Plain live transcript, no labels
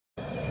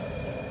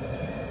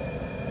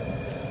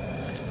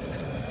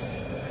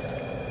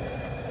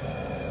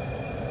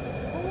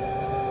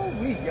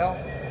y'all.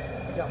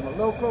 I got my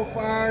loco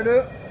fired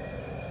up.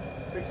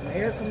 Fixing to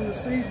add some of the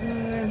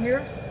seasoning in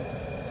here.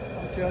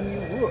 I'm telling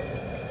you what,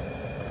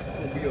 it's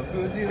gonna be a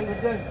good deal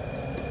today.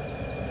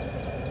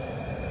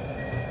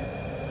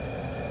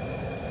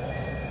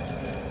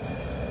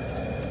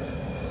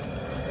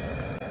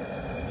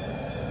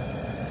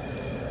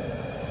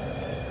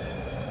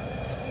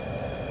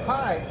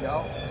 Alright,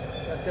 y'all.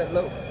 Got that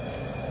low.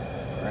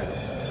 Right.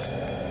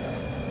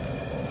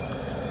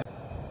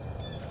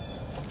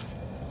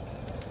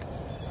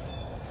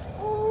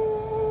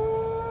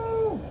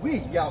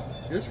 Y'all,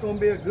 this is going to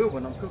be a good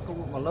one. I'm cooking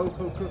with my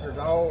loco cookers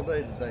all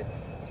day today.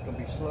 It's going to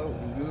be slow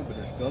and good, but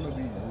it's going to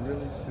be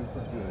really super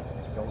good.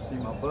 Y'all see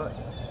my butt?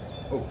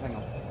 Oh, hang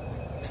on.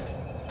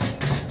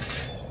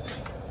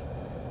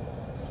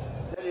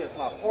 That is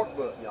my pork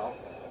butt, y'all.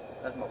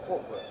 That's my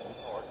pork butt. I'm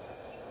sorry.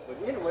 But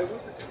anyway, we're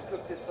going to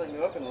cook this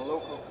thing up in a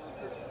loco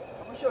cooker.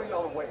 I'm going to show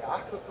y'all the way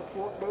I cook a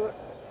pork butt.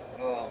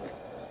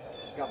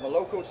 Got my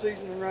loco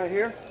seasoning right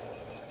here.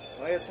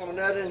 I'll add some of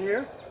that in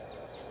here.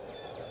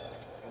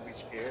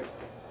 Scared.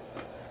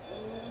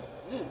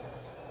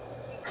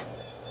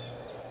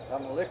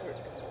 Got my liquid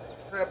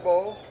crab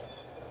ball,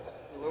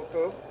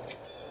 loco.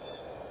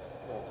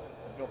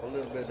 Dump a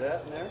little bit of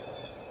that in there.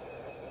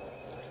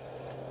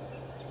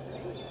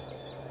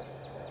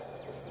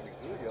 That's pretty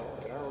good, y'all.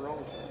 Darn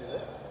wrong to do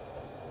that.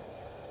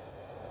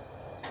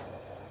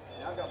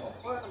 Now I got my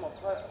butt. I'm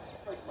gonna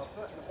place my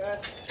butt in the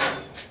basket.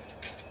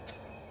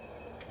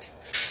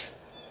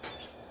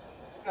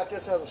 Got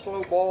this at a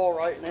slow boil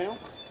right now.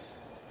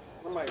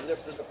 I might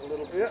lift it up a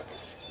little bit.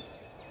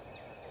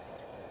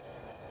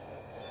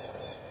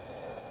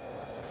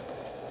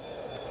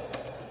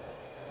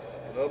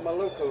 Love my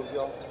locos,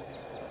 y'all.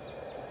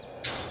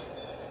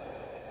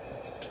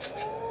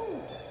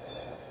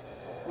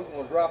 We're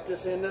going to drop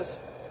this in this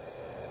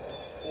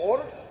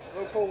water,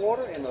 loco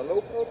water, in the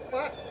loco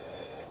pot.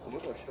 And we're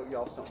going to show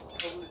y'all something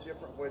totally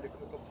different way to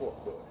cook a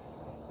pork butt.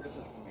 This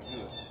is going to be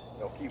good.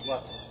 Y'all keep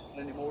watching.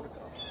 Plenty more to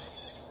come.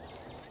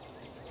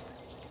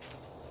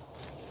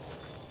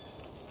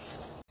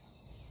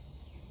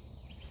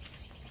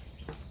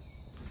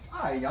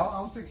 Alright,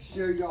 y'all, I'm going to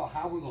show y'all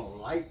how we're going to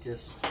light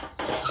this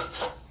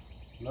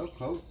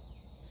loco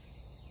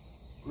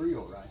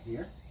grill right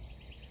here.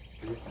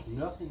 There's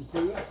nothing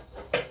to it.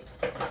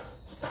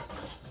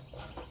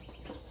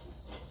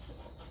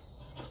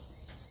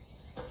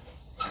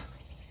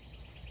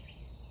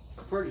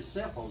 Pretty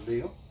simple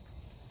deal.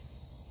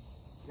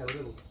 Got a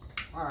little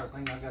fire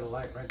thing I got to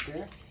light right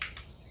there.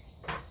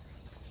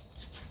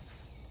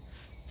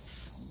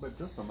 But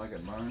this will make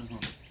it burn, huh?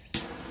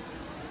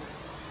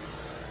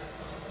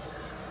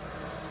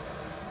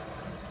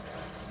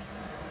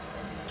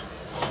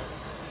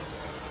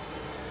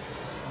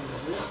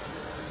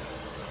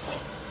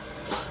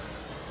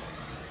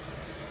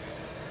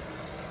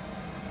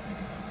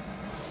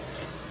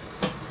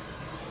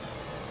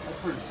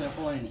 Pretty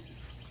simple, ain't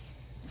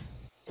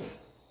it?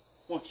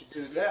 Once you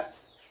do that,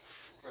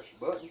 press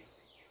your button.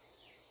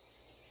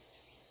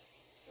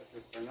 Put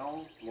this thing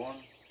on. 1,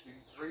 2,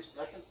 3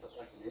 seconds. I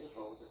think it is.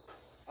 Hold it.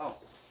 Oh.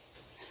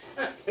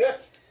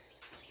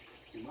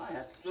 You might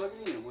have to plug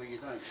it in. What do you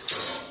think?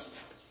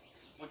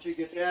 Once you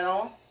get that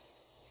on,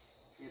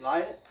 you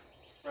light it.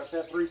 Press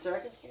that 3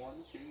 seconds.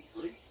 1, 2,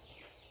 3.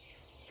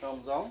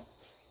 Comes on.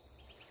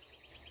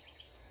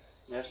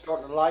 Now it's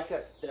starting to light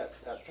that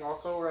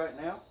charcoal right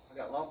now. I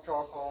got lump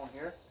charcoal in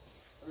here.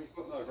 Let me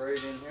put my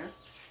grate in here.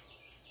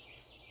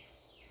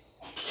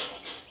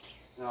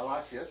 And I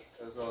like this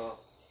because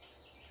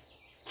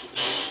you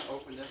can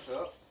open this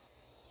up.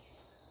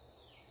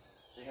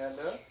 See how it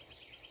does?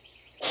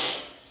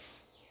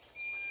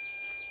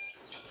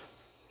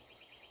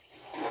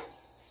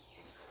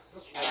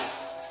 This way,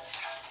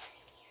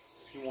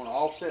 if you want to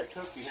offset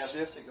cook, you have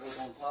this that goes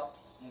on top,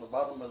 on the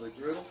bottom of the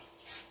griddle.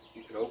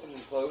 You can open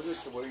and close it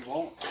the way you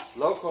want.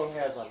 Loco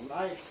has a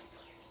nice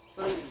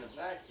thing in the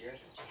back here.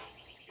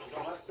 You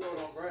don't have to throw it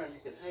on the ground,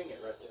 you can hang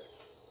it right there.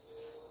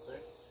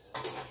 See?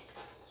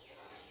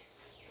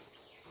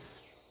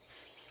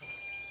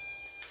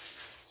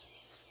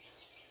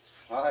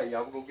 Alright,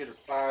 y'all, we're going to get it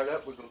fired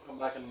up. We're going to come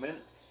back in a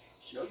minute,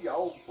 show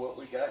y'all what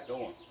we got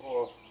going.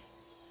 Oh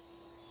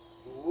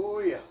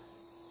yeah.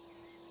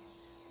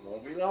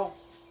 Won't be long.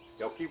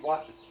 Y'all keep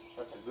watching.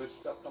 Got some good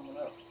stuff coming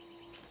up.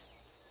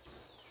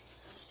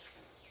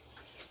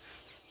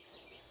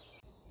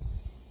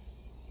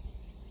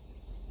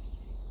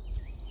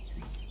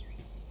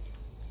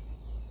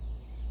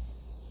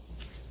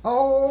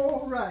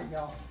 All right,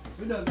 y'all.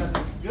 We done got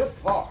a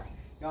good part.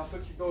 Y'all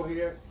put your go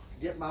here,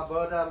 get my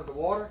butt out of the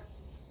water.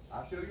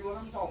 I'll show you what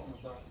I'm talking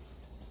about.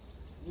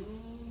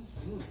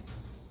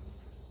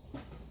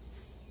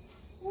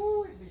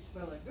 Ooh, it be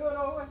smelling good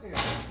over here.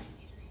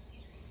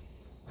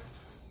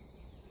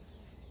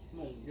 Come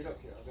on, get up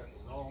here. I got the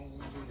wrong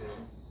way there.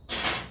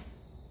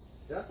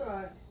 That's all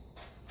right.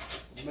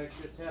 We'll make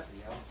this happen,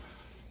 y'all.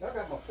 I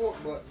got my pork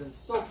butt been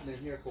soaking in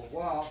here for a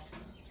while.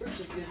 First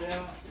to get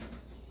out.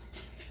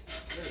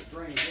 Let it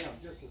drain down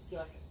just a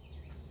second.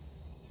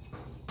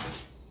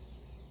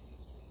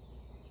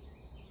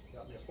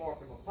 Got me a fork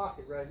in my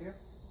pocket right here.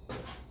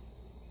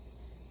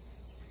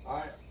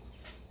 Alright.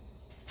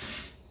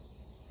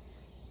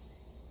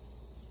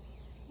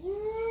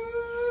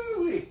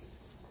 Woo-wee.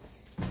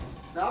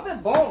 Now I've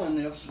been boiling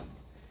this,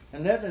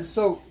 and that's been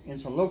soaked in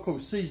some loco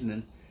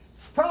seasoning,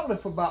 probably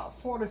for about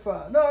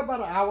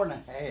about an hour and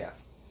a half.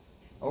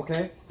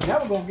 Okay,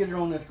 now we're gonna get it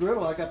on this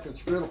griddle. I got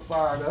this griddle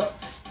fired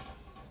up.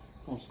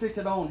 Gonna stick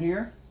it on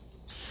here,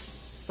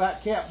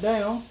 fat cap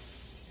down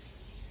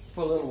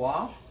for a little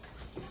while.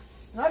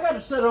 And I got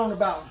to set it on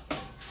about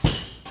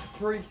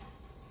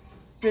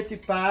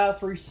 355,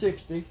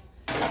 360.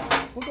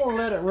 We're gonna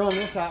let it run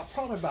this out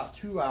probably about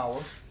 2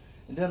 hours,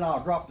 and then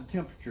I'll drop the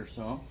temperature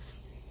some.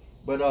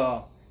 But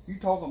you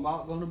talking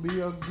about gonna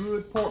be a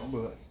good pork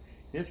butt.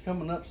 It's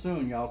coming up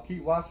soon, y'all.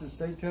 Keep watching,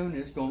 stay tuned.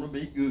 It's gonna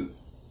be good.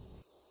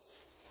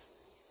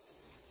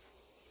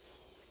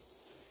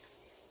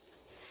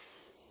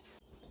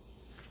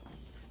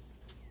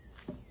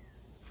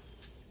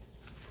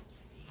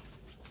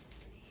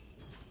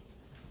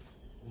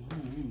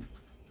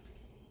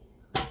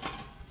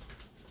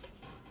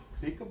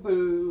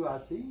 Peekaboo, I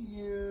see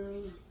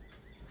you.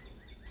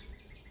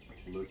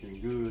 Looking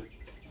good.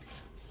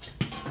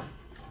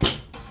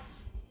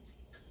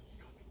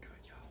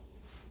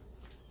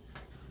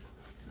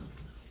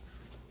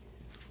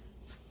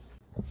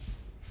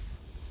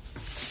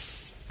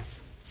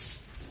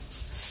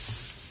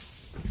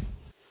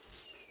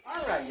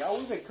 Alright, y'all,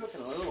 we've been cooking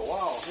a little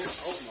while here.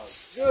 Oh my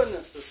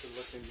goodness, this is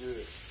looking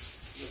good.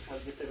 Just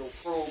gotta get that old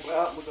probe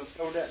out. We're gonna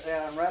throw that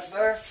down right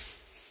there,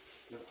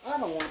 because I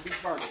don't want to be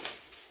burning.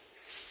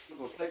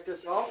 We're gonna take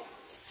this off.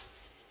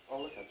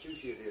 Oh, look how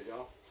juicy it is,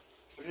 y'all.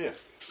 Look at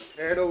this.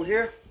 Tear it over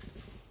here.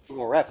 We're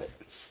gonna wrap it.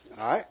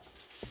 Alright.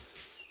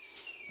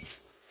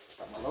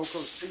 Got my loco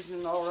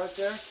seasoning all right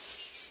there.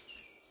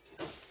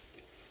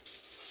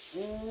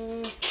 Put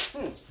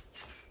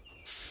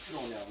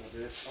on down a little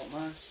bit, don't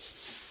mind.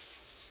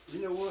 You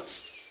know what?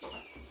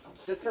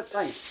 Since that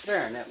thing's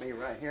staring at me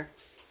right here,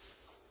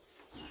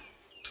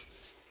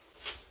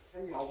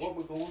 tell y'all what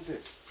we're going to do.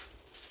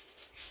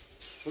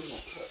 We're going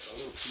to cut a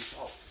little piece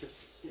off just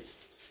to see.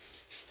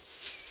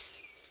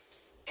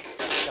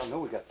 Y'all know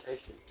we got to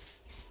taste it.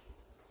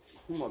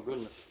 Oh my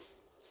goodness.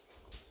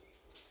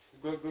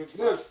 Good, good,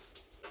 good.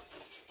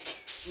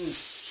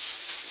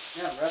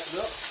 Now wrap it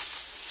up.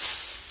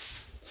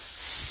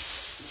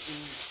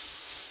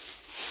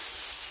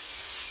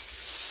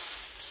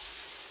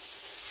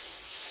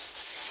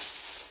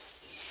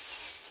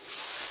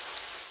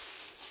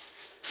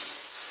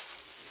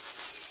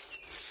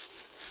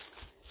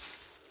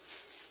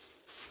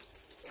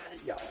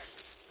 Y'all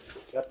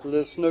got the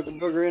little snuggle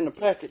booger in the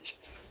package.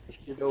 Let's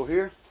get it over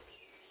here.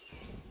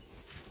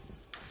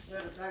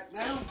 Set it back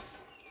down.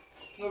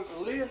 Close the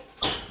lid.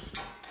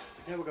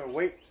 Then we're gonna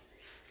wait.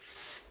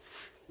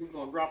 We're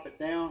gonna drop it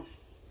down.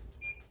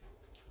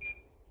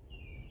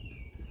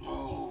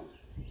 Oh.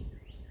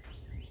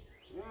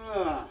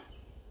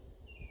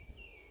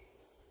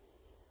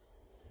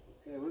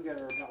 Okay, we got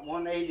her about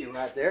 180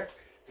 right there.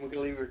 We're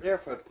gonna leave her there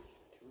for till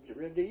we get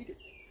ready to eat it.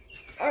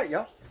 All right,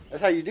 y'all.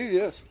 That's how you do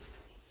this.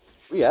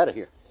 We out of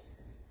here.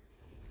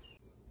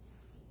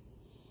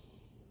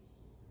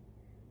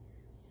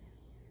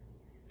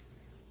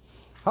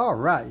 All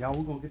right, y'all,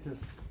 we're gonna get this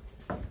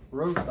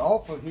roast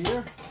off of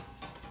here.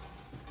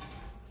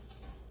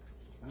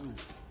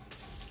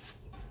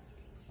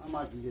 I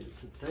might can get it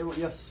to the table.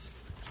 Yes.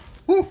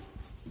 Woo!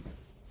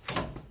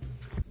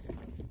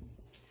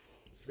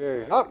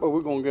 Very hot, but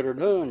we're gonna get her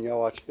done. Y'all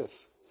watch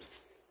this.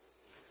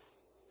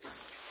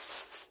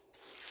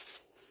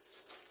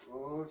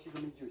 Oh, she's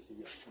gonna be juicy.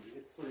 Yeah, gonna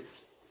get pretty.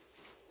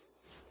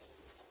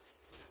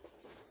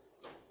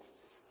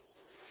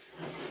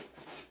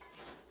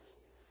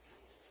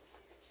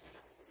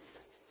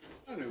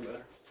 I knew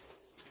better.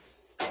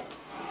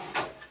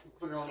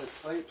 Put it on this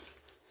plate.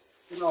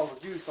 Get all the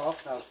juice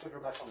off. Now put her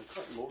back on the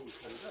cutting board and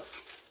cut it up.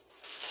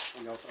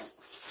 What y'all think?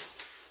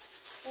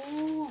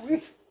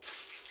 Ooh-wee.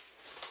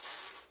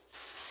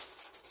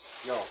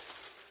 Y'all.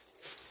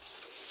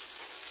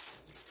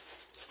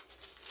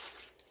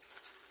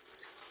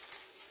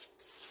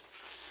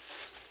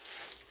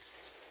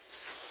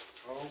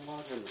 Oh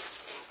my goodness.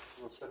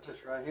 I'm gonna set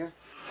this right here.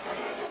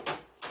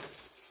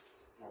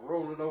 I'll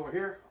roll it over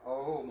here.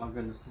 Oh my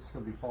goodness, this is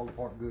gonna be falling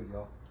apart good,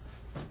 y'all.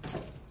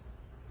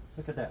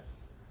 Look at that.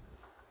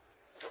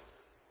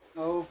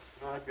 Oh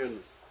my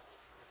goodness.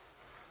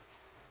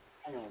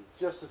 Hang on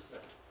just a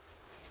second.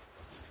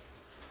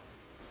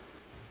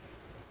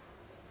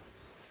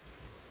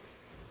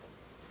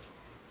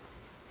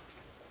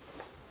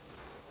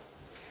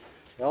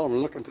 Y'all,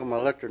 I'm looking for my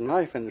electric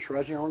knife and it's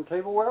right here on the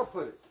table where I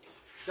put it.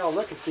 Y'all,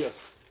 look at this.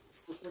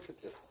 Just look at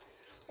this.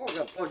 Oh, I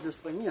gotta plug this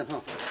thing in,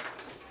 huh?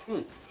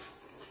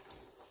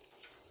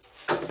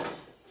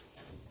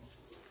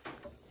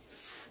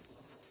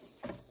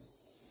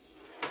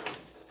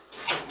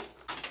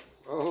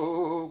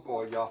 Oh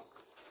boy, y'all.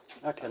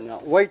 I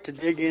cannot wait to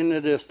dig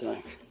into this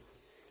thing.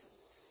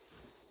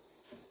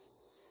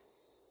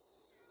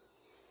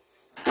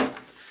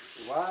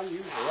 Why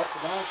use the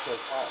electric knife so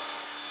far?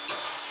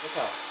 Look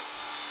out.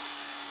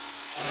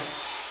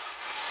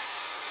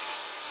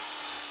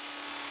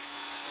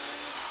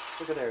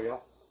 Look at there,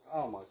 y'all.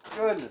 Oh my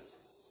goodness.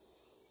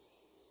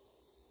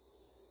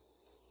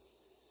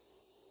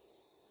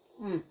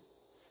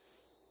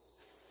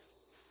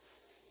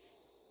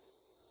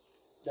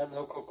 That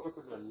local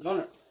cooker done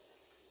it.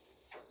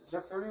 Is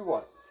that pretty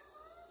what?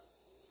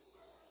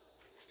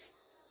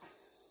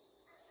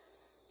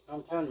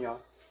 I'm telling y'all.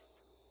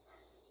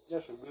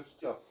 That's some good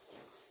stuff.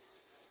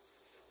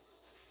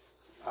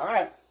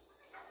 Alright.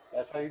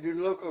 That's how you do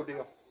the loco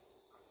deal.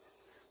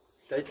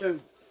 Stay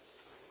tuned.